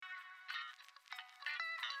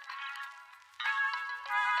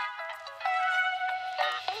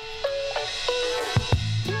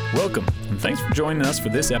Welcome, and thanks for joining us for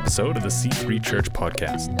this episode of the C3 Church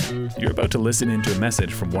Podcast. You're about to listen into a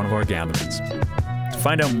message from one of our gatherings. To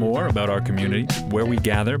find out more about our community, where we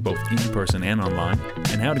gather both in person and online,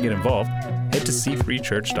 and how to get involved, head to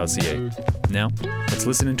c3church.ca. Now, let's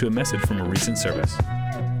listen into a message from a recent service.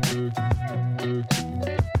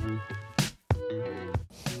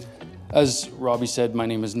 As Robbie said, my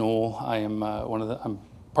name is Noel. I'm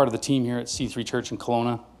part of the team here at C3 Church in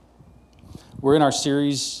Kelowna. We're in our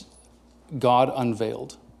series, God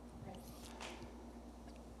Unveiled.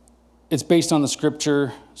 It's based on the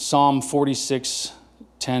scripture, Psalm 46,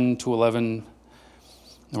 10 to 11.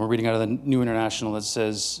 And we're reading out of the New International that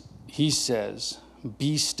says, He says,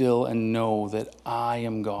 "Be still and know that I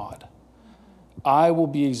am God. I will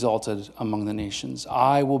be exalted among the nations.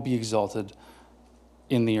 I will be exalted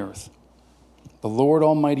in the earth. The Lord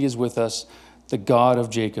Almighty is with us. The God of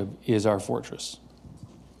Jacob is our fortress."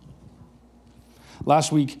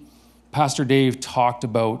 Last week, Pastor Dave talked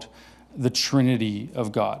about the Trinity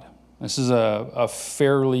of God. This is a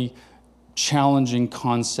fairly challenging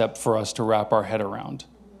concept for us to wrap our head around.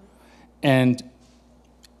 And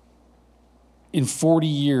in 40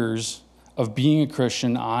 years of being a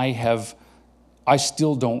Christian, I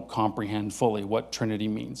still don't comprehend fully what Trinity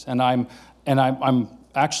means. And I'm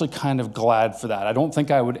actually kind of glad for that. I don't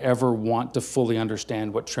think I would ever want to fully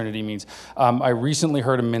understand what Trinity means. I recently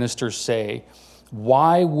heard a minister say,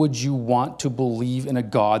 "Why would you want to believe in a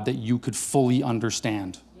God that you could fully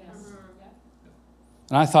understand?" Yes.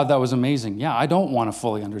 And I thought that was amazing. Yeah, I don't want to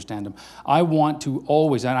fully understand him. I want to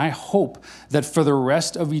always, and I hope that for the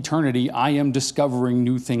rest of eternity, I am discovering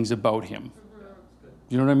new things about him.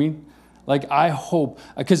 You know what I mean? Like, I hope,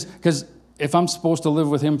 because if I'm supposed to live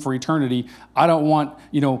with him for eternity, I don't want,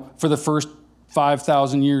 for the first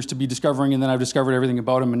 5,000 years to be discovering, and then I've discovered everything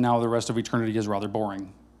about him, and now the rest of eternity is rather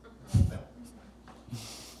boring.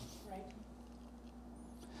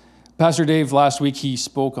 Pastor Dave, last week, he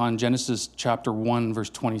spoke on Genesis chapter 1, verse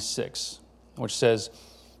 26, which says,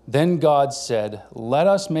 "Then God said, 'Let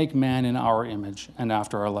us make man in our image and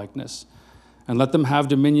after our likeness, and let them have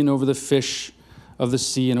dominion over the fish of the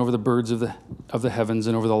sea and over the birds of the heavens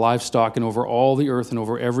and over the livestock and over all the earth and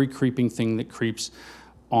over every creeping thing that creeps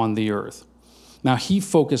on the earth.'" Now, he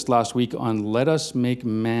focused last week on let us make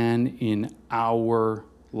man in our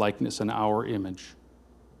likeness and our image.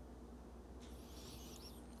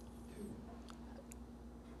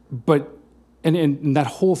 But, and that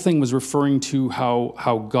whole thing was referring to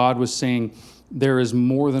how God was saying, there is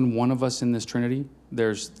more than one of us in this Trinity.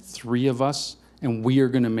 There's three of us, and we are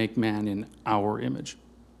going to make man in our image.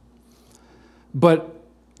 But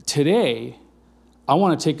today, I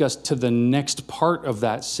want to take us to the next part of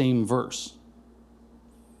that same verse.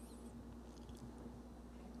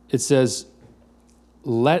 It says,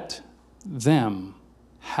 let them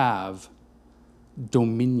have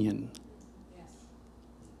dominion.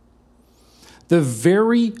 The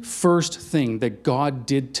very first thing that God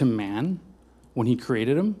did to man when he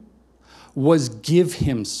created him was give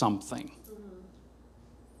him something.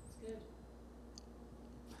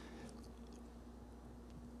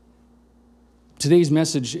 Today's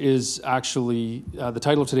message is actually, the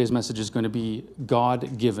title of today's message is going to be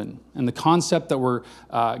God-given. And the concept that we're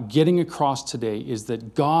getting across today is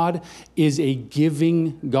that God is a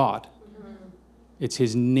giving God. It's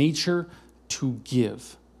his nature to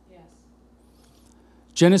give.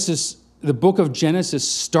 The book of Genesis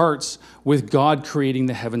starts with God creating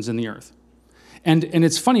the heavens and the earth. And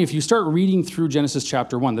it's funny, if you start reading through Genesis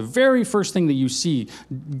chapter 1, the very first thing that you see,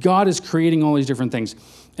 God is creating all these different things.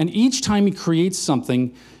 And each time he creates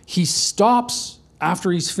something, he stops,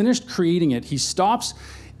 after he's finished creating it, he stops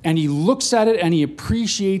and he looks at it and he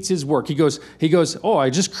appreciates his work. He goes, "Oh,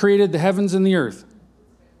 I just created the heavens and the earth.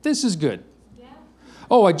 This is good.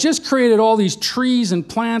 Oh, I just created all these trees and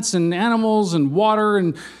plants and animals and water,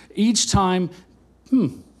 and each time,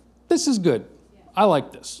 this is good. I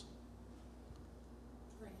like this."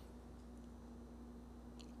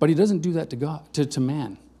 But he doesn't do that to God, to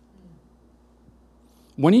man.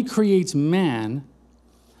 When he creates man,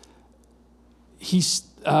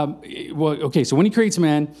 so when he creates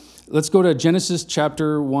man, let's go to Genesis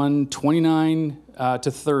chapter 1, 29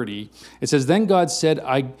 to 30. It says, "Then God said,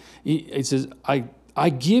 I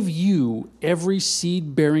give you every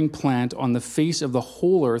seed-bearing plant on the face of the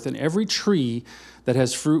whole earth and every tree that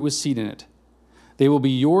has fruit with seed in it. They will be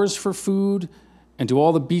yours for food, and to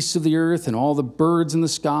all the beasts of the earth and all the birds in the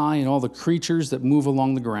sky and all the creatures that move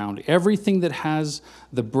along the ground. Everything that has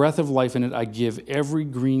the breath of life in it, I give every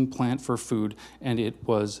green plant for food." And it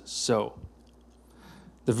was so.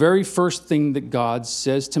 The very first thing that God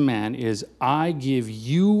says to man is, I give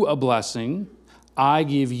you a blessing, I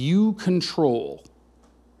give you control.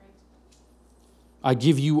 I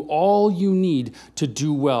give you all you need to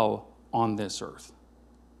do well on this earth.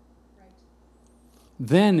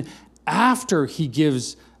 Then, after he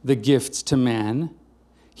gives the gifts to man,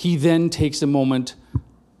 he then takes a moment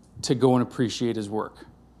to go and appreciate his work.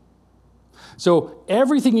 So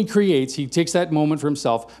everything he creates, he takes that moment for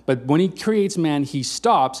himself, but when he creates man, he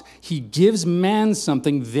stops, he gives man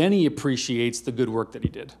something, then he appreciates the good work that he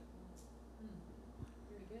did.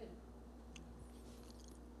 Very good.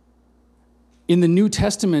 In the New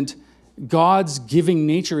Testament, God's giving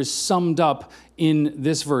nature is summed up in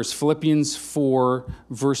this verse, Philippians 4,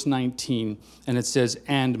 verse 19, and it says,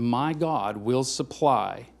 "And my God will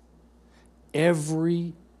supply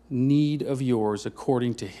every need of yours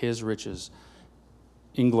according to his riches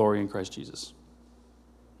in glory in Christ Jesus."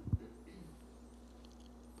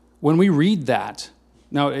 When we read that,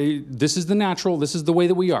 now this is the natural, this is the way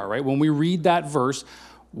that we are, right? When we read that verse,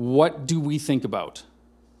 what do we think about?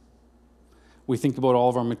 We think about all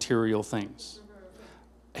of our material things.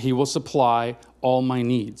 He will supply all my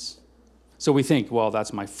needs. So we think, well,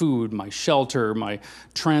 that's my food, my shelter, my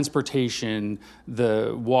transportation,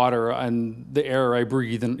 the water and the air I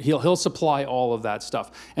breathe, and he'll supply all of that stuff.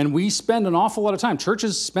 And we spend an awful lot of time,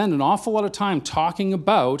 churches spend an awful lot of time talking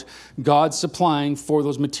about God supplying for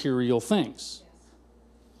those material things.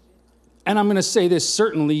 And I'm going to say this,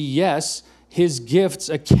 certainly, yes, his gifts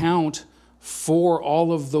account for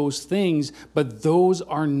all of those things, but those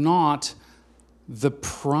are not the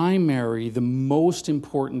primary, the most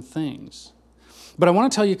important things. But I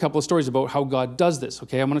want to tell you a couple of stories about how God does this,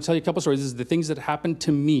 okay? I want to tell you a couple of stories. This is the things that happened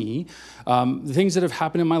to me, the things that have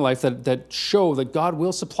happened in my life that show that God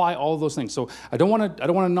will supply all of those things. So I don't want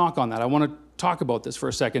to knock on that. I want to talk about this for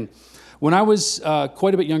a second. When I was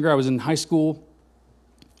quite a bit younger, I was in high school.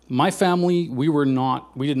 My family, we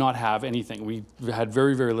did not have anything. We had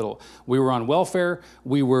very, very little. We were on welfare.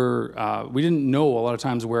 We didn't know a lot of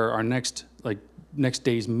times where our next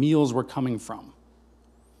day's meals were coming from.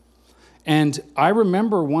 And I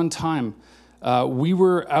remember one time we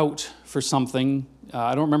were out for something.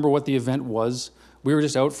 I don't remember what the event was. We were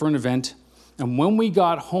just out for an event. And when we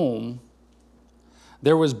got home,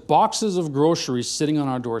 there was boxes of groceries sitting on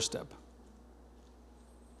our doorstep.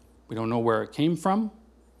 We don't know where it came from.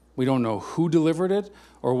 We don't know who delivered it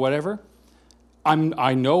or whatever.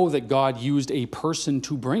 I know that God used a person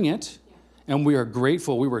to bring it, and we are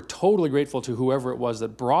grateful. We were totally grateful to whoever it was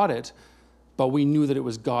that brought it, but we knew that it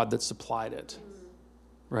was God that supplied it,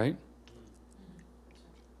 right?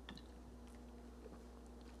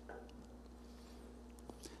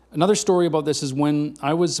 Another story about this is when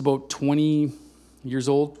I was about 20 years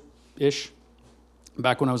old-ish,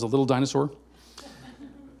 back when I was a little dinosaur.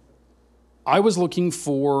 I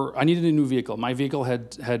needed a new vehicle. My vehicle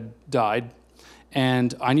had died,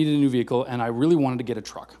 and I needed a new vehicle, and I really wanted to get a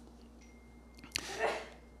truck.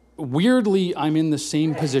 Weirdly, I'm in the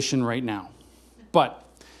same position right now. But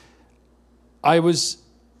I was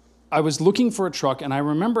looking for a truck, and I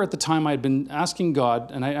remember at the time I had been asking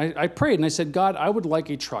God, and I prayed, and I said, God, I would like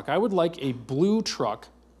a truck. I would like a blue truck.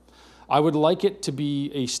 I would like it to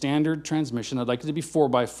be a standard transmission. I'd like it to be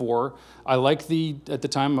 4x4. At the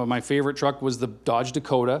time, my favorite truck was the Dodge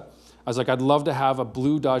Dakota. I was like, I'd love to have a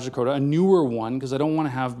blue Dodge Dakota, a newer one, because I don't want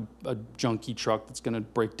to have a junky truck that's going to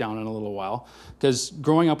break down in a little while. Because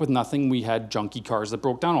growing up with nothing, we had junky cars that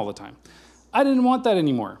broke down all the time. I didn't want that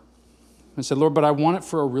anymore. I said, Lord, but I want it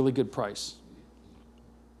for a really good price.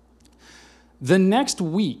 The next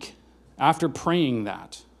week, after praying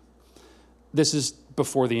that, this is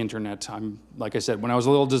before the internet. Like I said, when I was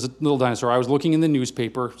a little dinosaur, I was looking in the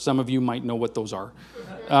newspaper. Some of you might know what those are.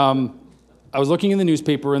 I was looking in the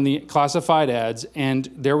newspaper in the classified ads, and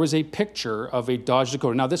there was a picture of a Dodge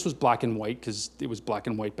Dakota. Now, this was black and white because it was black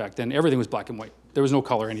and white back then. Everything was black and white. There was no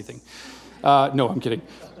color or anything. No, I'm kidding.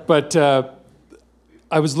 But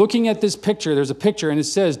I was looking at this picture. There's a picture, and it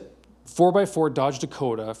says 4x4 Dodge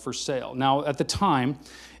Dakota for sale. Now, at the time,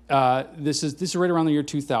 this is right around the year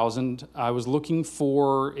 2000. I was looking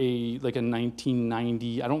for a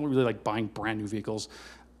 1990. I don't really like buying brand new vehicles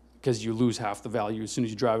because you lose half the value as soon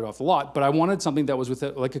as you drive it off the lot. But I wanted something that was with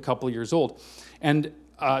it like a couple of years old. And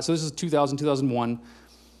so this is 2000, 2001.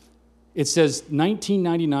 It says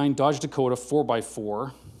 1999 Dodge Dakota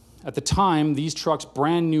 4x4. At the time, these trucks,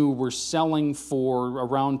 brand new, were selling for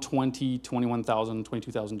around $21,000,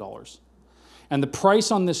 $22,000. And the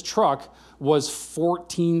price on this truck was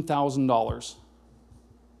 $14,000.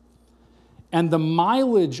 And the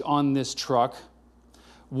mileage on this truck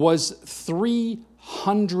was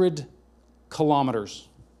 300 kilometers.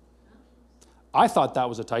 I thought that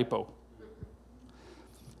was a typo.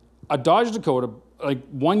 A Dodge Dakota,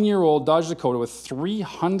 like 1-year-old Dodge Dakota with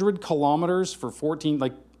 300 kilometers for 14,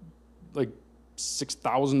 like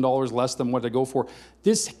 $6,000 less than what to go for.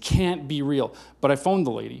 This can't be real. But I phoned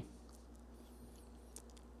the lady.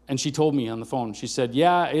 And she told me on the phone, she said,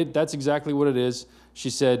 yeah, that's exactly what it is. She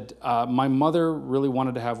said, my mother really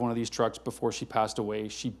wanted to have one of these trucks before she passed away.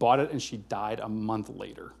 She bought it and she died a month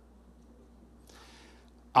later.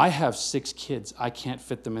 I have 6 kids. I can't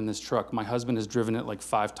fit them in this truck. My husband has driven it like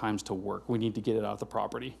 5 times to work. We need to get it out of the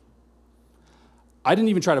property. I didn't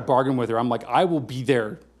even try to bargain with her. I'm like, I will be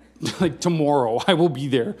there. Like tomorrow, I will be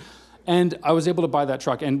there. And I was able to buy that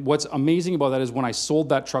truck. And what's amazing about that is when I sold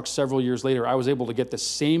that truck several years later, I was able to get the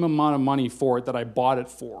same amount of money for it that I bought it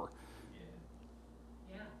for.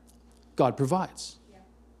 Yeah. God provides. Yeah.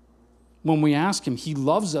 When we ask him, he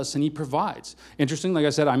loves us and he provides. Interesting, like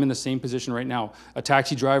I said, I'm in the same position right now. A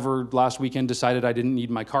taxi driver last weekend decided I didn't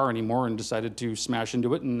need my car anymore and decided to smash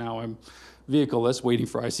into it. And now I'm vehicleless, waiting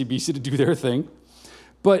for ICBC to do their thing.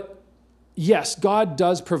 But yes, God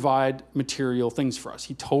does provide material things for us.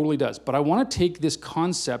 He totally does. But I want to take this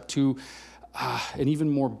concept to an even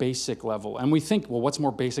more basic level. And we think, well, what's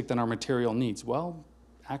more basic than our material needs? Well,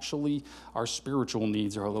 actually, our spiritual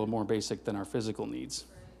needs are a little more basic than our physical needs.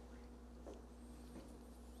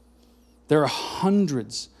 There are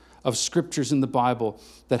hundreds of scriptures in the Bible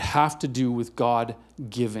that have to do with God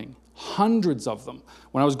giving. Hundreds of them.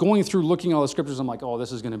 When I was going through looking at all the scriptures, I'm like, oh,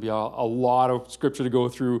 this is going to be a lot of scripture to go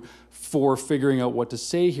through for figuring out what to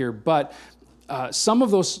say here. But some of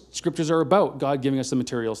those scriptures are about God giving us the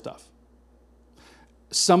material stuff.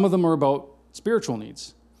 Some of them are about spiritual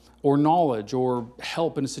needs or knowledge or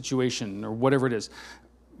help in a situation or whatever it is.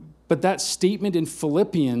 But that statement in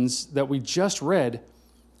Philippians that we just read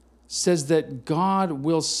says that God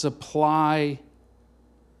will supply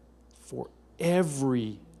for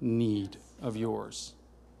every need of yours.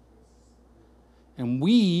 And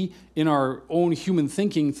we, in our own human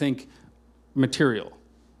thinking, think material.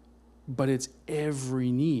 But it's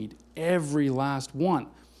every need, every last one.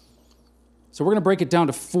 So we're going to break it down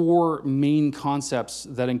to 4 main concepts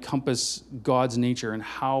that encompass God's nature and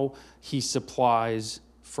how he supplies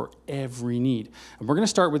for every need. And we're going to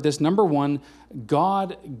start with this. Number 1,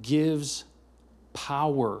 God gives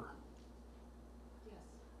power.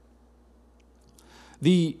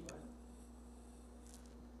 The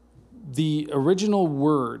original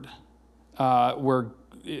word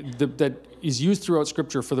that is used throughout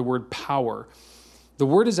Scripture for the word power, the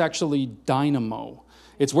word is actually dynamo.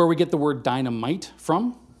 It's where we get the word dynamite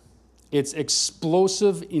from. It's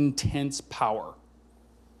explosive, intense power.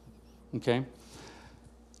 Okay?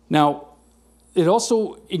 Now, it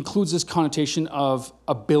also includes this connotation of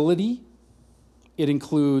ability. It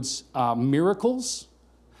includes miracles,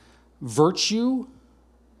 virtue,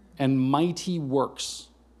 and mighty works.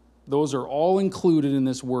 Those are all included in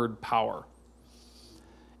this word power.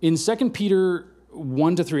 In 2 Peter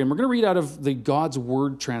 1-3, and we're going to read out of the God's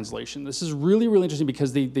Word translation. This is really, really interesting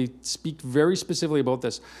because they speak very specifically about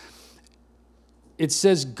this. It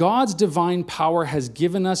says, God's divine power has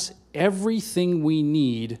given us everything we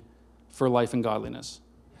need for life and godliness.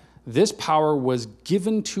 This power was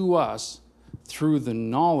given to us through the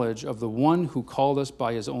knowledge of the one who called us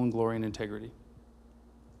by his own glory and integrity.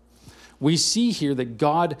 We see here that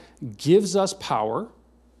God gives us power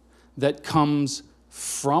that comes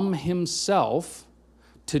from himself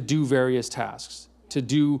to do various tasks, to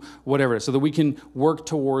do whatever, so that we can work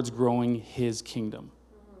towards growing his kingdom.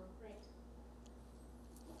 Right.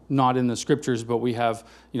 Not in the scriptures, but we have,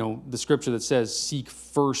 the scripture that says, seek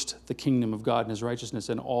first the kingdom of God and his righteousness,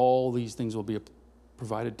 and all these things will be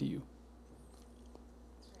provided to you.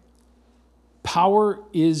 Power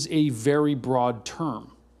is a very broad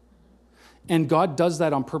term. And God does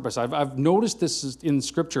that on purpose. I've noticed this in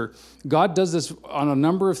Scripture. God does this on a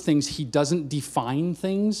number of things. He doesn't define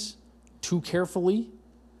things too carefully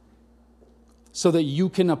so that you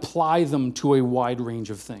can apply them to a wide range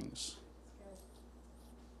of things.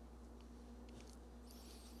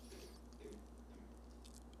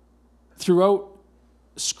 Throughout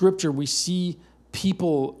Scripture, we see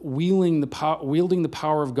people wielding the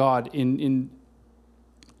power of God in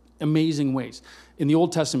amazing ways. In the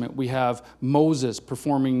Old Testament, we have Moses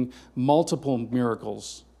performing multiple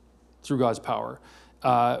miracles through God's power.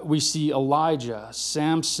 We see Elijah,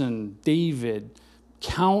 Samson, David,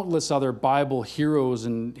 countless other Bible heroes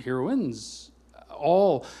and heroines,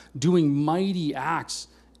 all doing mighty acts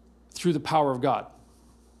through the power of God.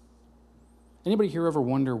 Anybody here ever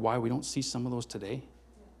wonder why we don't see some of those today?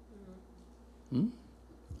 In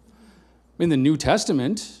the New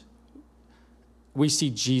Testament, we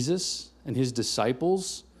see Jesus and his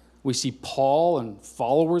disciples. We see Paul and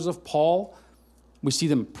followers of Paul We see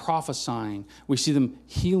them prophesying. We see them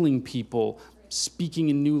healing people, speaking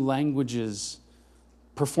in new languages,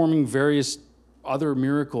 performing various other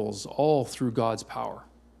miracles, all through God's power.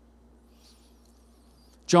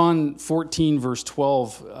 John 14, verse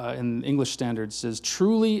 12 in English Standard says,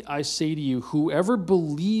 "Truly I say to you, whoever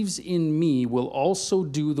believes in me will also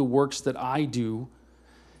do the works that I do,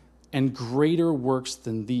 and greater works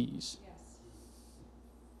than these." Yes.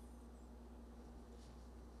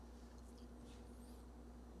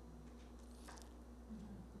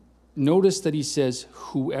 Notice that he says,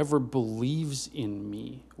 whoever believes in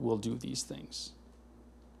me will do these things.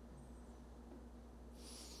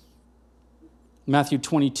 Matthew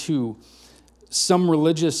 22, some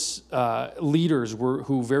religious leaders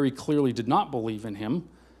who very clearly did not believe in him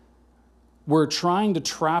were trying to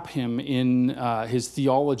trap him in his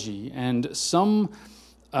theology, and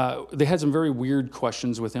they had some very weird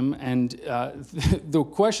questions with him, and the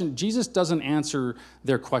question, Jesus doesn't answer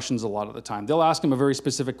their questions a lot of the time. They'll ask him a very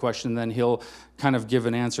specific question, then he'll kind of give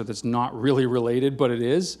an answer that's not really related, but it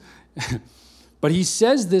is. But he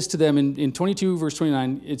says this to them in 22, verse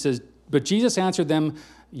 29, it says, "But Jesus answered them,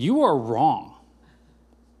 'You are wrong,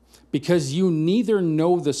 because you neither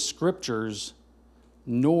know the scriptures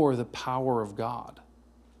nor the power of God.'"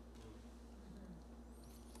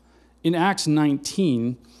 In Acts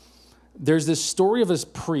 19, there's this story of this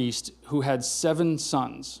priest who had 7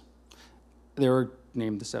 sons. They were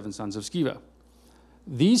named the 7 sons of Sceva.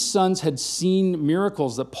 These sons had seen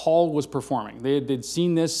miracles that Paul was performing. They'd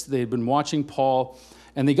seen this, they had been watching Paul,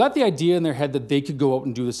 and they got the idea in their head that they could go out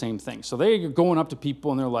and do the same thing. So they're going up to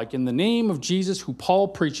people and they're like, "In the name of Jesus, who Paul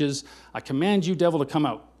preaches, I command you, devil, to come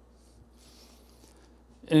out."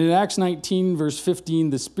 And in Acts 19, verse 15,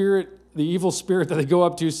 the evil spirit that they go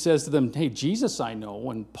up to says to them, "Hey, Jesus I know,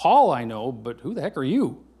 and Paul I know, but who the heck are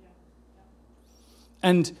you?"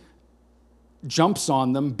 And jumps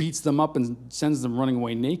on them, beats them up, and sends them running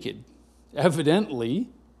away naked. Evidently,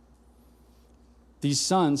 these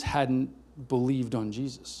sons hadn't believed on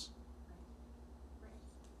Jesus.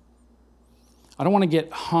 I don't want to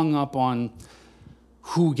get hung up on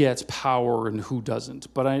who gets power and who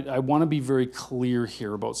doesn't, but I want to be very clear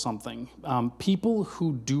here about something. People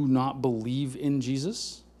who do not believe in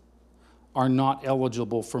Jesus are not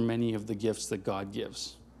eligible for many of the gifts that God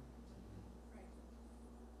gives.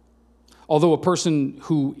 Although a person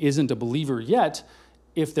who isn't a believer yet,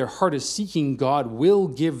 if their heart is seeking God, will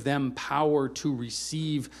give them power to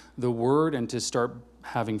receive the word and to start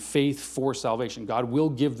having faith for salvation. God will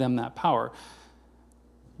give them that power.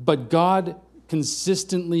 But God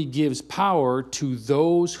consistently gives power to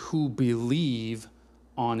those who believe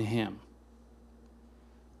on him.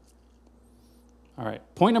 All right,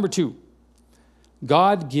 point number 2.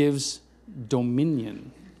 God gives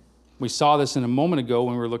dominion. We saw this in a moment ago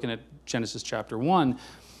when we were looking at Genesis chapter 1.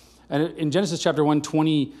 And in Genesis chapter 1,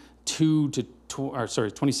 27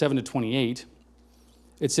 to 28,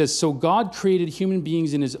 it says, "So God created human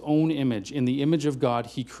beings in his own image. In the image of God,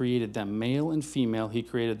 he created them. Male and female, he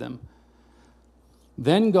created them.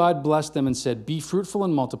 Then God blessed them and said, 'Be fruitful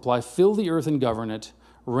and multiply, fill the earth and govern it,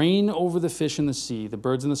 reign over the fish in the sea, the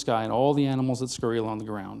birds in the sky, and all the animals that scurry along the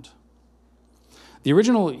ground.'" The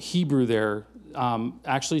original Hebrew there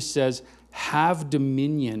actually says, "Have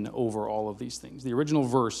dominion over all of these things." The original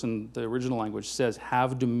verse in the original language says,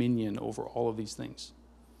 "Have dominion over all of these things."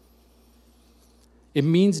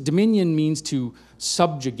 Dominion means to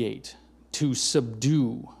subjugate, to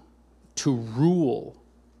subdue, to rule.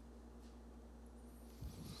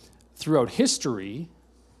 Throughout history,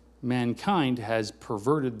 mankind has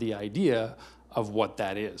perverted the idea of what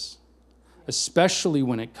that is, especially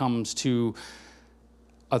when it comes to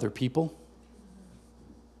other people,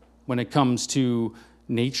 when it comes to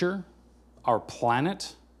nature, our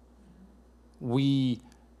planet. We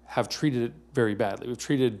have treated it very badly. We've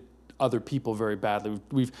treated other people very badly.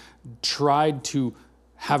 We've tried to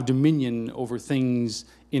have dominion over things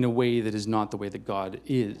in a way that is not the way that God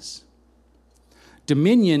is.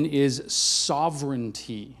 Dominion is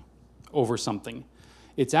sovereignty over something.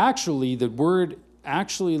 It's actually, the word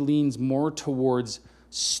actually leans more towards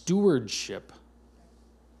stewardship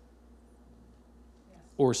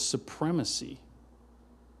or supremacy.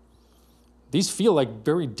 These feel like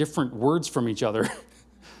very different words from each other,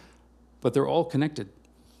 but they're all connected.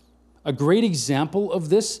 A great example of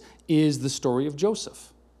this is the story of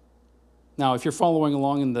Joseph. Now, if you're following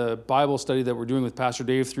along in the Bible study that we're doing with Pastor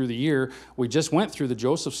Dave through the year, we just went through the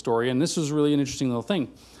Joseph story, and this was really an interesting little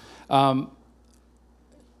thing.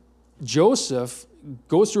 Joseph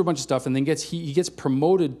goes through a bunch of stuff, and then he gets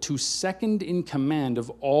promoted to second in command of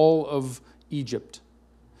all of Egypt.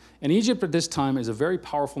 And Egypt at this time is a very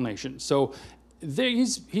powerful nation. So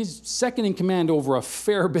he's second in command over a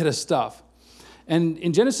fair bit of stuff. And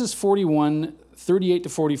in Genesis 41, 38 to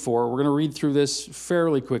 44, we're going to read through this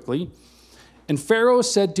fairly quickly. And Pharaoh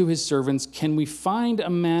said to his servants, "Can we find a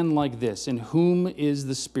man like this, in whom is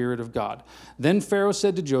the Spirit of God?" Then Pharaoh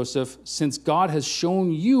said to Joseph, "Since God has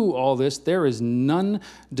shown you all this, there is none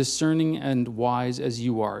discerning and wise as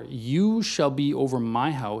you are. You shall be over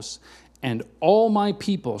my house, and all my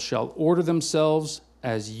people shall order themselves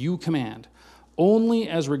as you command. Only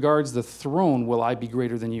as regards the throne will I be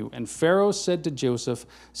greater than you." And Pharaoh said to Joseph,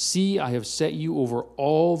 "See, I have set you over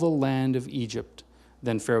all the land of Egypt."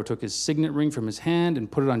 Then Pharaoh took his signet ring from his hand and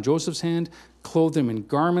put it on Joseph's hand, clothed him in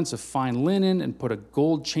garments of fine linen, and put a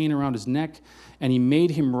gold chain around his neck. And he made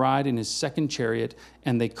him ride in his second chariot,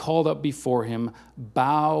 and they called up before him,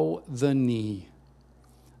 "Bow the knee."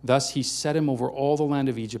 Thus he set him over all the land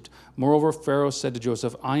of Egypt. Moreover, Pharaoh said to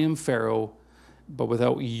Joseph, "I am Pharaoh, but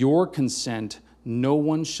without your consent, no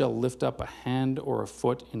one shall lift up a hand or a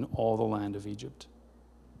foot in all the land of Egypt."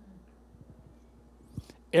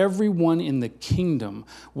 Everyone in the kingdom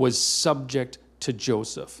was subject to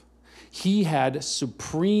Joseph. He had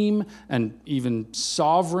supreme and even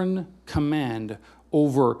sovereign command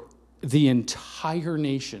over the entire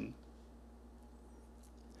nation.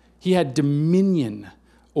 He had dominion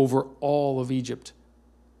over all of Egypt.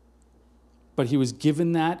 But he was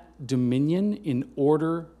given that dominion in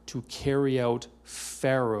order to carry out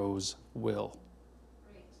Pharaoh's will.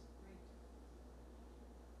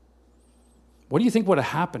 What do you think would have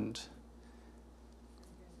happened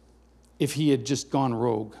if he had just gone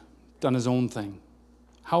rogue, done his own thing?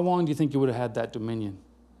 How long do you think he would have had that dominion?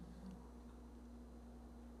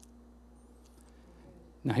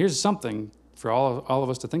 Now, here's something for all of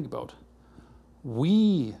us to think about.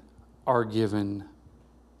 We are given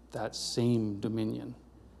that same dominion.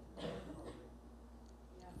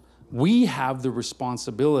 We have the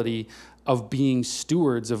responsibility of being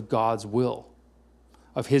stewards of God's will,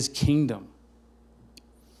 of his kingdom.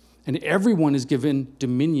 And everyone is given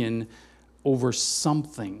dominion over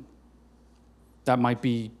something. That might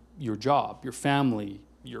be your job, your family,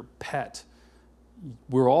 your pet.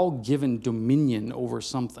 We're all given dominion over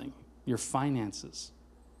something, your finances.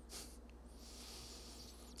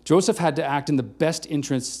 Joseph had to act in the best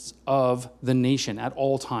interests of the nation at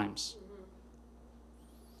all times.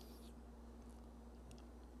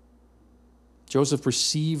 Joseph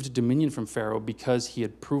received dominion from Pharaoh because he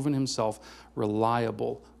had proven himself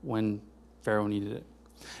reliable when Pharaoh needed it.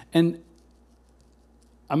 And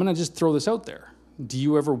I'm going to just throw this out there. Do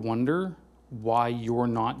you ever wonder why you're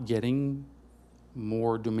not getting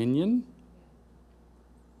more dominion?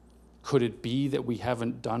 Could it be that we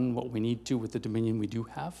haven't done what we need to with the dominion we do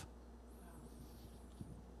have?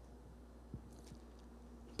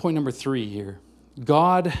 Point number 3 here.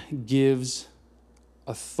 God gives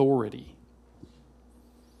authority.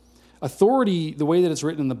 Authority, the way that it's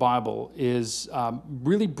written in the Bible, is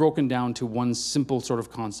really broken down to one simple sort of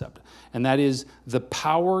concept, and that is the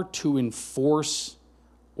power to enforce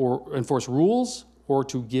rules or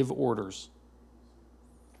to give orders.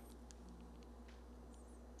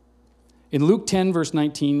 In Luke 10, verse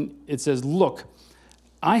 19, it says, "Look,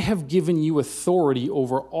 I have given you authority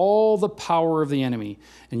over all the power of the enemy,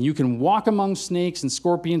 and you can walk among snakes and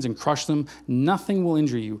scorpions and crush them. Nothing will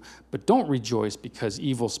injure you. But don't rejoice because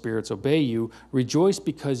evil spirits obey you. Rejoice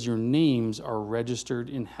because your names are registered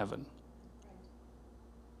in heaven."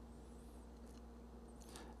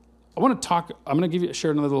 I'm going to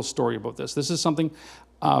share another little story about this. This is something,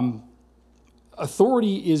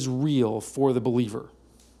 authority is real for the believer.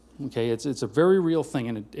 Okay, it's a very real thing,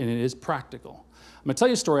 and it is practical. I'm going to tell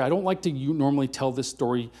you a story. I don't like to normally tell this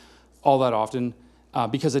story all that often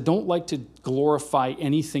because I don't like to glorify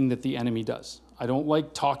anything that the enemy does. I don't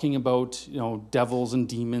like talking about devils and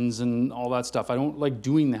demons and all that stuff. I don't like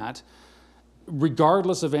doing that,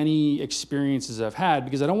 regardless of any experiences I've had,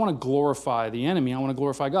 because I don't want to glorify the enemy. I want to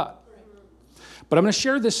glorify God. But I'm going to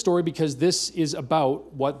share this story because this is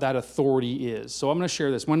about what that authority is. So I'm going to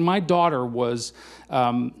share this. When my daughter was about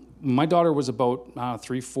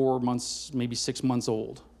 3-4 months, maybe 6 months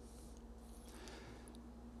old.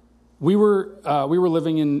 We were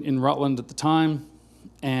living in Rutland at the time,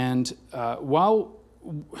 and while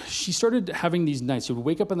she started having these nights, she would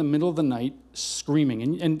wake up in the middle of the night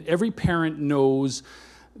screaming, and every parent knows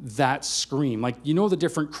that scream. Like, the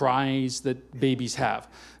different cries that babies have.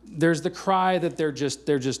 There's the cry that they're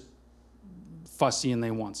just fussy and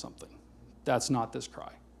they want something. That's not this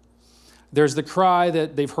cry. There's the cry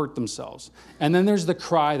that they've hurt themselves. And then there's the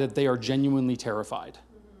cry that they are genuinely terrified.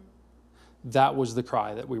 That was the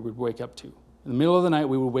cry that we would wake up to. In the middle of the night,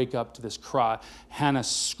 we would wake up to this cry, Hannah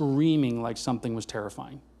screaming like something was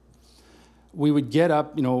terrifying. We would get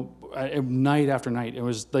up, night after night. It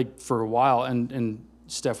was like for a while, and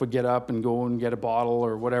Steph would get up and go and get a bottle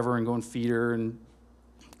or whatever and go and feed her and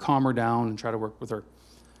calm her down and try to work with her.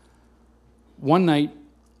 One night,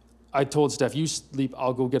 I told Steph, you sleep,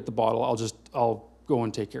 I'll go get the bottle. I'll go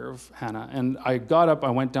and take care of Hannah. And I got up, I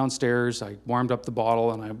went downstairs, I warmed up the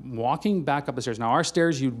bottle, and I'm walking back up the stairs. Now, our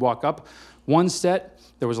stairs, you'd walk up one set,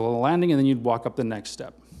 there was a little landing, and then you'd walk up the next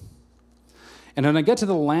step. And when I get to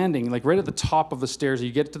the landing, like right at the top of the stairs, you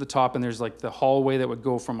get to the top, and there's like the hallway that would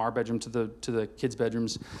go from our bedroom to the kids'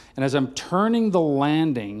 bedrooms. And as I'm turning the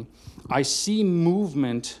landing, I see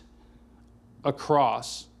movement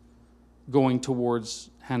across going towards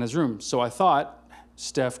Hannah's room. So I thought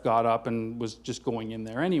Steph got up and was just going in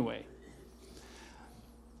there anyway.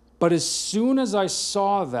 But as soon as I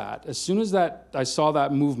saw that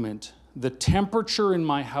movement, the temperature in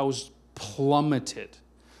my house plummeted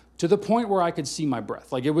to the point where I could see my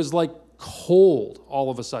breath. Like it was like cold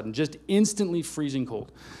all of a sudden, just instantly freezing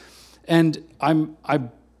cold. And I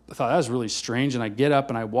thought that was really strange. And I get up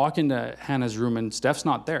and I walk into Hannah's room, and Steph's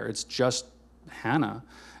not there. It's just Hannah.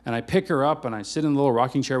 And I pick her up and I sit in the little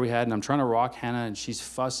rocking chair we had, and I'm trying to rock Hannah, and she's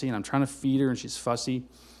fussy, and I'm trying to feed her, and she's fussy.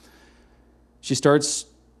 She starts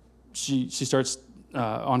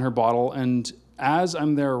on her bottle, and as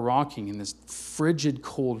I'm there rocking in this frigid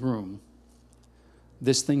cold room,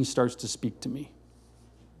 this thing starts to speak to me.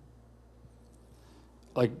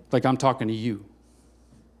 Like I'm talking to you.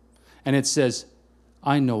 And it says,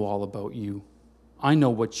 I know all about you. I know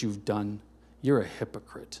what you've done. You're a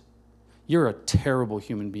hypocrite. You're a terrible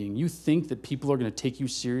human being. You think that people are going to take you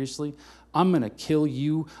seriously? I'm going to kill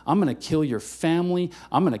you. I'm going to kill your family.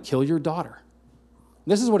 I'm going to kill your daughter.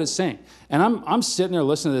 This is what it's saying. And I'm sitting there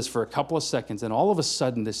listening to this for a couple of seconds, and all of a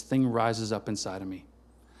sudden this thing rises up inside of me.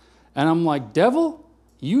 And I'm like, devil,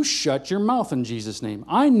 you shut your mouth in Jesus' name.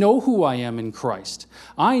 I know who I am in Christ.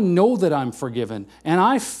 I know that I'm forgiven. And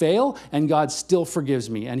I fail, and God still forgives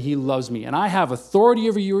me, and he loves me. And I have authority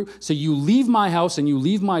over you, so you leave my house, and you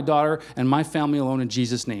leave my daughter and my family alone in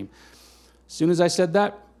Jesus' name. As soon as I said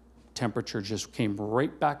that, temperature just came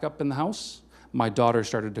right back up in the house. My daughter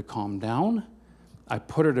started to calm down. I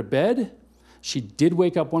put her to bed. She did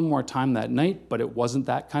wake up one more time that night, but it wasn't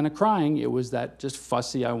that kind of crying. It was that just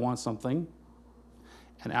fussy, I want something.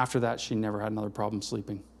 And after that, she never had another problem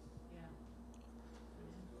sleeping. Yeah.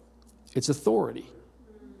 It's authority.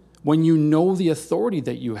 When you know the authority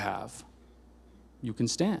that you have, you can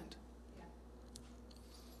stand.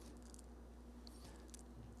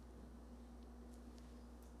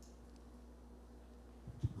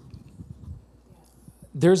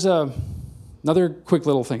 There's another quick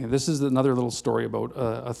little thing. This is another little story about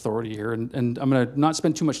authority here, and I'm going to not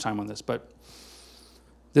spend too much time on this, but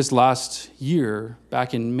this last year,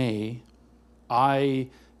 back in May, I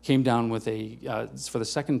came down with for the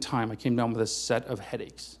second time, I came down with a set of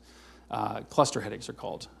headaches. Cluster headaches are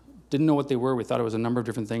called. Didn't know what they were. We thought it was a number of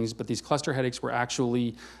different things, but these cluster headaches were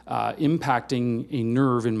actually impacting a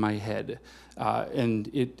nerve in my head. And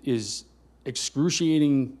it is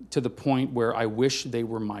excruciating to the point where I wish they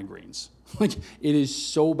were migraines. Like, it is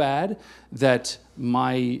so bad that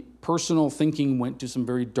my personal thinking went to some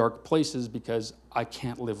very dark places because I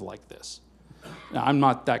can't live like this. Now, I'm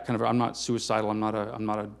not suicidal. I'm not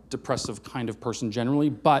a depressive kind of person generally,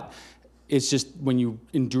 but it's just when you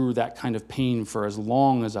endure that kind of pain for as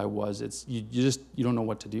long as I was, you don't know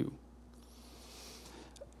what to do.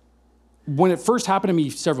 When it first happened to me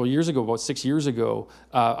several years ago, about 6 years ago,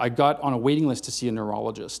 I got on a waiting list to see a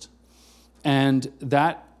neurologist. And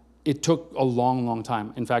it took a long, long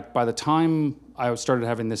time. In fact, by the time I started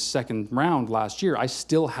having this second round last year, I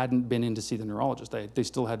still hadn't been in to see the neurologist. They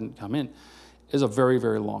still hadn't come in. It was a very,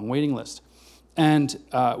 very long waiting list. And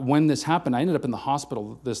when this happened, I ended up in the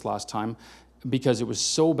hospital this last time because it was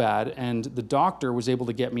so bad, and the doctor was able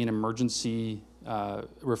to get me an emergency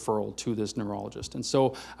referral to this neurologist. And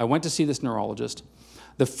so I went to see this neurologist.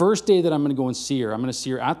 The first day that I'm going to go and see her, I'm going to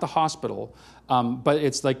see her at the hospital, but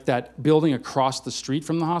it's like that building across the street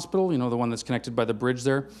from the hospital, the one that's connected by the bridge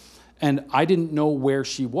there. And I didn't know where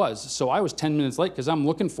she was, so I was 10 minutes late because I'm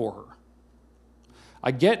looking for her.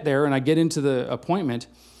 I get there and I get into the appointment.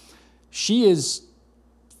 She is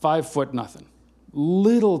 5'0",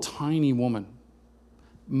 little tiny woman,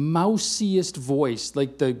 mousiest voice,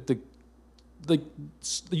 like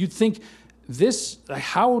you'd think this.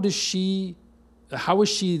 How is she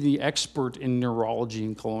the expert in neurology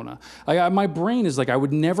in Kelowna? My brain is like, I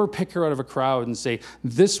would never pick her out of a crowd and say,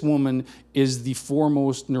 this woman is the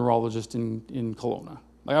foremost neurologist in Kelowna.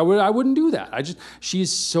 Like I wouldn't do that. She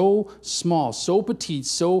is so small, so petite,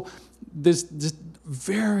 so this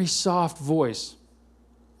very soft voice.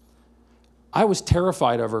 I was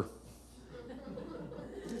terrified of her.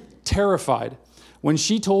 Terrified. When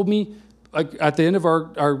she told me, like at the end of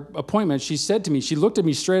our appointment, she said to me, she looked at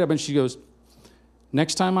me straight up and she goes,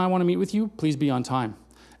 "Next time I want to meet with you, please be on time."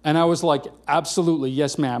 And I was like, "Absolutely,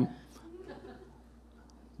 yes, ma'am."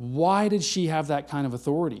 Why did she have that kind of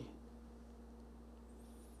authority?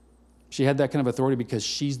 She had that kind of authority because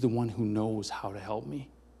she's the one who knows how to help me.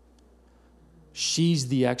 She's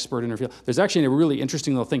the expert in her field. There's actually a really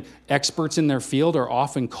interesting little thing. Experts in their field are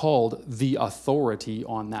often called the authority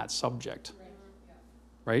on that subject.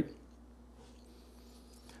 Right?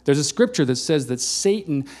 There's a scripture that says that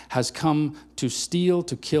Satan has come to steal,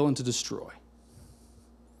 to kill, and to destroy.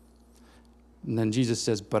 And then Jesus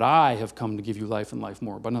says, "But I have come to give you life and life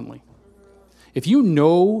more abundantly." If you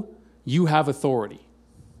know you have authority,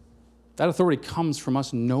 that authority comes from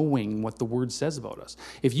us knowing what the word says about us.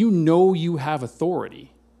 If you know you have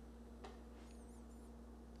authority,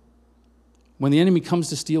 when the enemy comes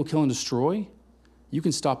to steal, kill, and destroy, you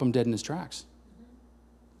can stop him dead in his tracks.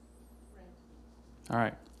 All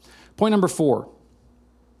right. Point number 4.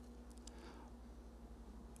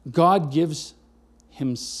 God gives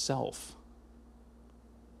himself.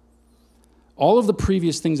 All of the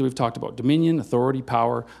previous things that we've talked about, dominion, authority,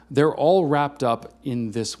 power, they're all wrapped up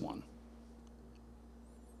in this one.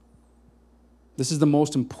 This is the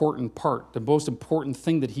most important part. The most important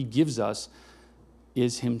thing that he gives us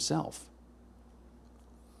is himself.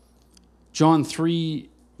 John 3,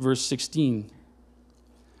 verse 16.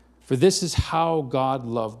 "For this is how God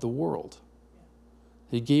loved the world.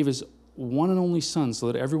 He gave his one and only Son so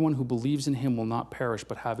that everyone who believes in him will not perish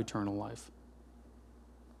but have eternal life."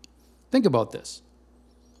 Think about this.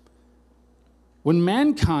 When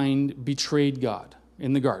mankind betrayed God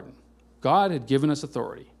in the garden, God had given us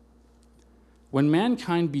authority. When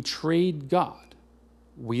mankind betrayed God,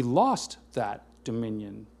 we lost that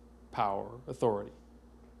dominion, power, authority.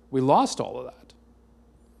 We lost all of that.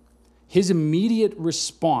 His immediate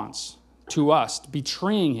response to us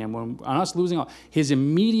betraying him, on us losing all, his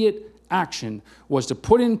immediate action was to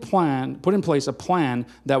put in place a plan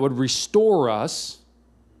that would restore us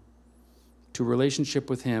to relationship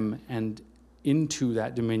with him and into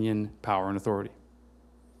that dominion, power, and authority.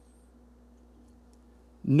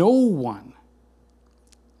 No one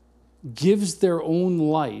gives their own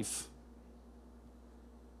life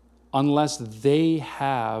unless they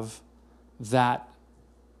have that,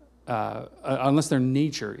 unless their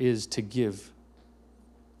nature is to give.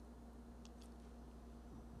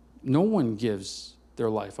 No one gives their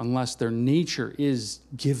life unless their nature is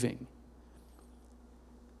giving.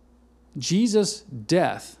 Jesus'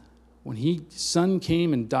 death, when his Son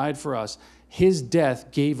came and died for us, his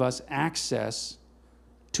death gave us access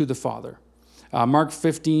to the Father. Mark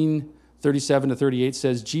 15, 37 to 38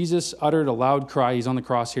 says, "Jesus uttered a loud cry," he's on the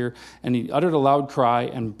cross here, "and he uttered a loud cry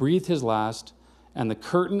and breathed his last, and the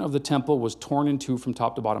curtain of the temple was torn in two from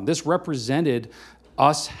top to bottom." This represented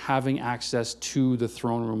us having access to the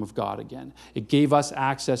throne room of God again. It gave us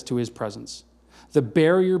access to his presence. The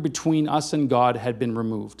barrier between us and God had been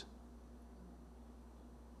removed.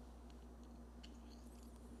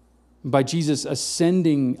 By Jesus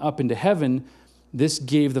ascending up into heaven, this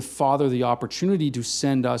gave the Father the opportunity to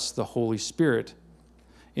send us the Holy Spirit.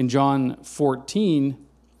 In John 14,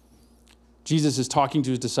 Jesus is talking to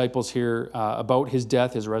his disciples here about his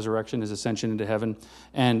death, his resurrection, his ascension into heaven,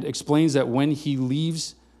 and explains that when he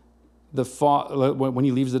leaves the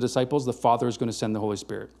disciples, the Father is going to send the Holy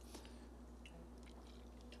Spirit.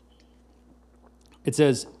 It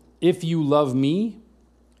says, "If you love me,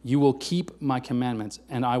 you will keep my commandments,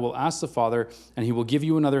 and I will ask the Father, and he will give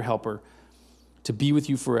you another helper to be with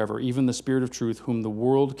you forever, even the Spirit of truth, whom the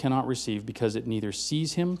world cannot receive because it neither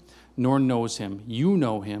sees him nor knows him. You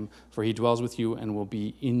know him, for he dwells with you and will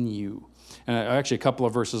be in you." And actually, a couple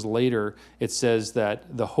of verses later, it says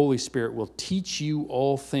that the Holy Spirit will teach you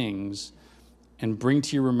all things and bring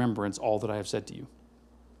to your remembrance all that I have said to you.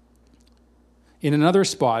 In another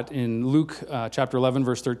spot, in Luke chapter 11,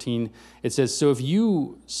 verse 13, it says, "So if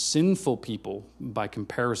you sinful people, by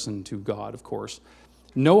comparison to God, of course,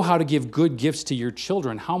 know how to give good gifts to your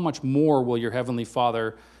children, how much more will your heavenly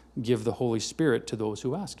Father give the Holy Spirit to those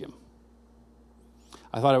who ask him?"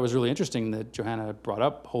 I thought it was really interesting that Johanna brought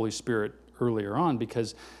up Holy Spirit earlier on,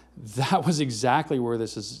 because that was exactly where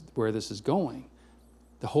this is going.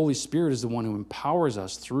 The Holy Spirit is the one who empowers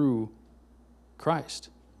us through Christ.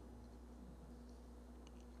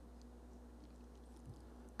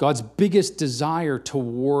 God's biggest desire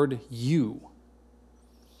toward you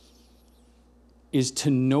is to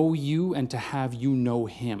know you and to have you know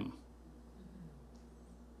him.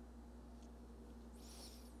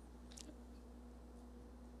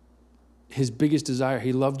 His biggest desire,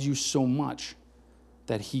 he loved you so much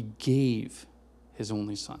that he gave his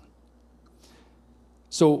only son.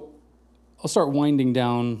 So I'll start winding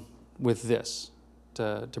down with this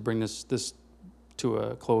to bring this to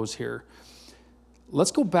a close here.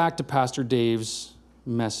 Let's go back to Pastor Dave's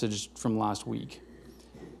message from last week.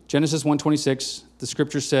 Genesis 1:26, the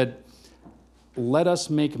scripture said, "Let us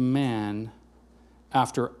make man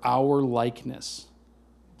after our likeness."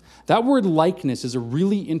 That word likeness is a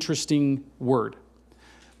really interesting word.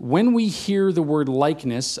 When we hear the word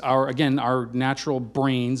likeness, our natural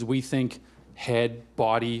brains, we think head,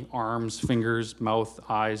 body, arms, fingers, mouth,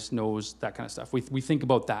 eyes, nose, that kind of stuff. We think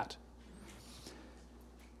about that.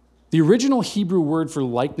 The original Hebrew word for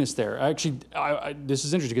likeness there, actually, this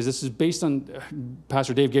is interesting because this is based on,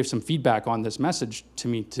 Pastor Dave gave some feedback on this message to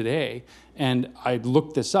me today, and I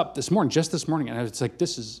looked this up just this morning, and it's like,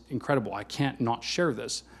 this is incredible. I can't not share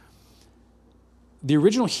this. The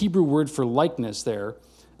original Hebrew word for likeness there,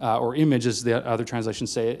 or image as the other translations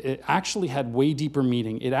say, it actually had way deeper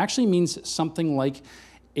meaning. It actually means something like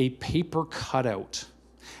a paper cutout.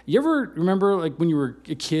 You ever remember, like when you were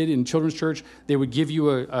a kid in children's church, they would give you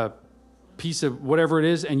a piece of whatever it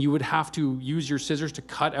is, and you would have to use your scissors to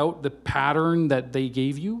cut out the pattern that they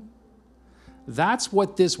gave you? That's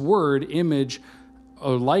what this word, image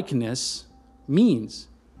or likeness, means.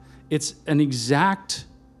 It's an exact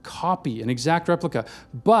copy, an exact replica,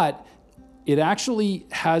 but it actually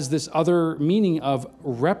has this other meaning of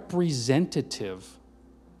representative,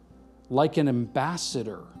 like an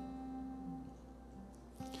ambassador.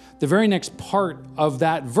 The very next part of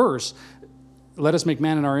that verse, let us make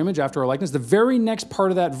man in our image after our likeness, the very next part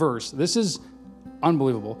of that verse, this is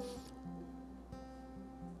unbelievable.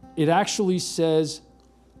 It actually says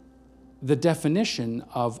the definition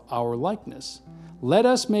of our likeness. Let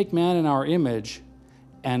us make man in our image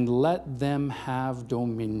and let them have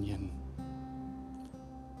dominion.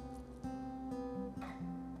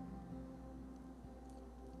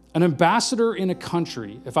 An ambassador in a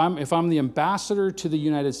country, if I'm the ambassador to the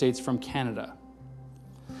United States from Canada,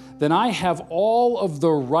 then I have all of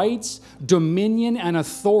the rights, dominion, and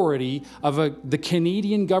authority of the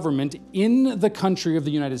Canadian government in the country of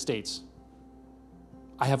the United States.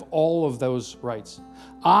 I have all of those rights.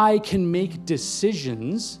 I can make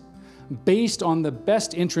decisions based on the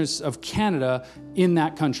best interests of Canada in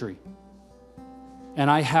that country.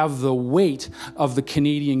 And I have the weight of the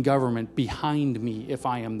Canadian government behind me if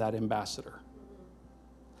I am that ambassador.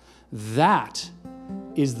 That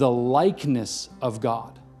is the likeness of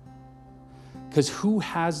God. Because who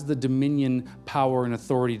has the dominion, power, and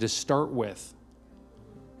authority to start with?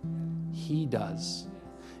 He does.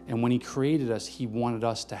 And when he created us, he wanted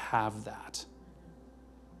us to have that.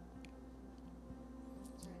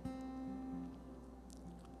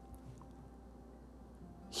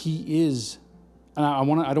 He is, and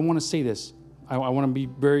I don't want to say this. I want to be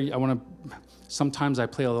sometimes I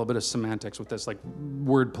play a little bit of semantics with this, like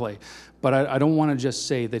wordplay. But I don't want to just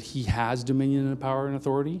say that he has dominion and power and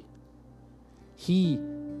authority. He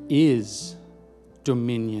is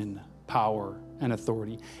dominion, power, and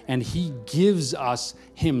authority. And he gives us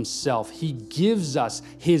himself. He gives us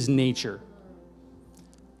his nature.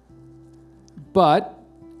 But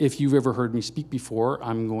if you've ever heard me speak before,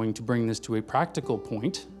 I'm going to bring this to a practical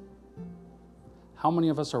point. How many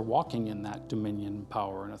of us are walking in that dominion,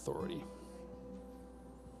 power, and authority?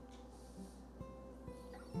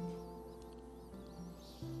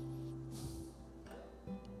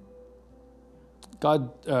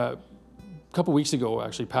 God, a couple weeks ago,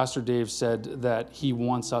 actually, Pastor Dave said that he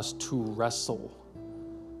wants us to wrestle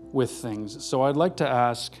with things. So I'd like to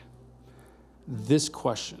ask this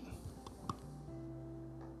question.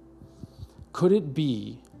 Could it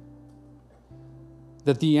be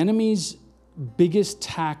that the enemy's biggest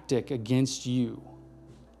tactic against you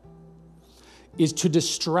is to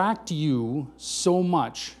distract you so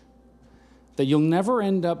much that you'll never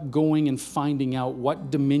end up going and finding out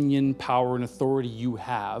what dominion, power, and authority you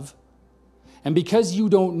have? And because you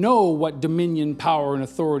don't know what dominion, power, and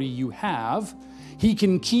authority you have, he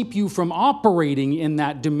can keep you from operating in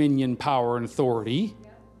that dominion, power, and authority.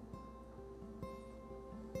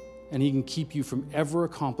 And he can keep you from ever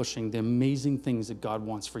accomplishing the amazing things that God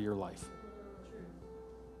wants for your life.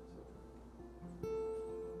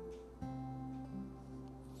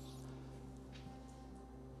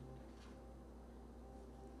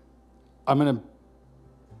 I'm going to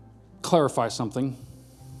clarify something.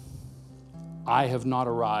 I have not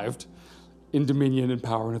arrived in dominion and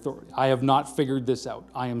power and authority. I have not figured this out.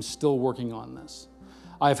 I am still working on this.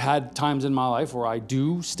 I've had times in my life where I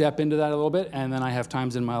do step into that a little bit, and then I have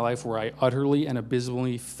times in my life where I utterly and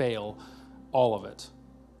abysmally fail all of it.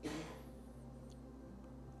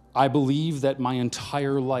 I believe that my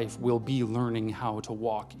entire life will be learning how to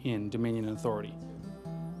walk in dominion and authority.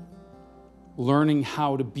 Learning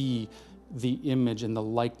how to be the image and the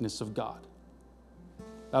likeness of God.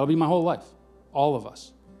 That'll be my whole life, all of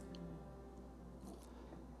us.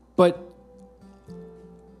 But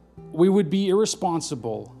we would be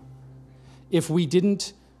irresponsible if we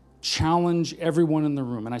didn't challenge everyone in the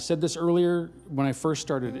room. And I said this earlier when I first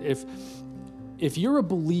started. If you're a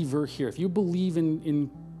believer here, if you believe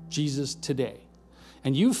in Jesus today,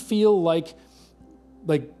 and you feel like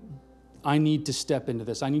I need to step into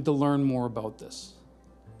this, I need to learn more about this.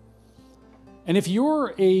 And if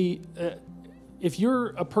you're a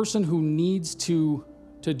person who needs to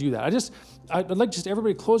do that, I'd like just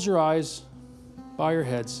everybody close your eyes, bow your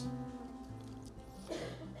heads.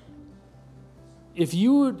 If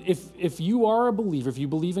you are a believer, if you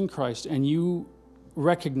believe in Christ and you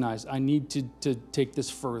recognize I need to take this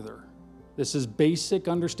further. This is basic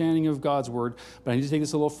understanding of God's word, but I need to take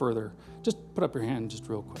this a little further. Just put up your hand just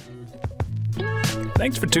real quick.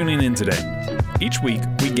 Thanks for tuning in today. Each week,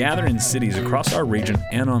 we gather in cities across our region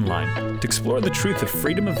and online to explore the truth of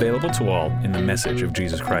freedom available to all in the message of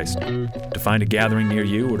Jesus Christ. To find a gathering near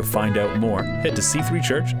you or to find out more, head to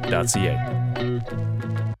c3church.ca.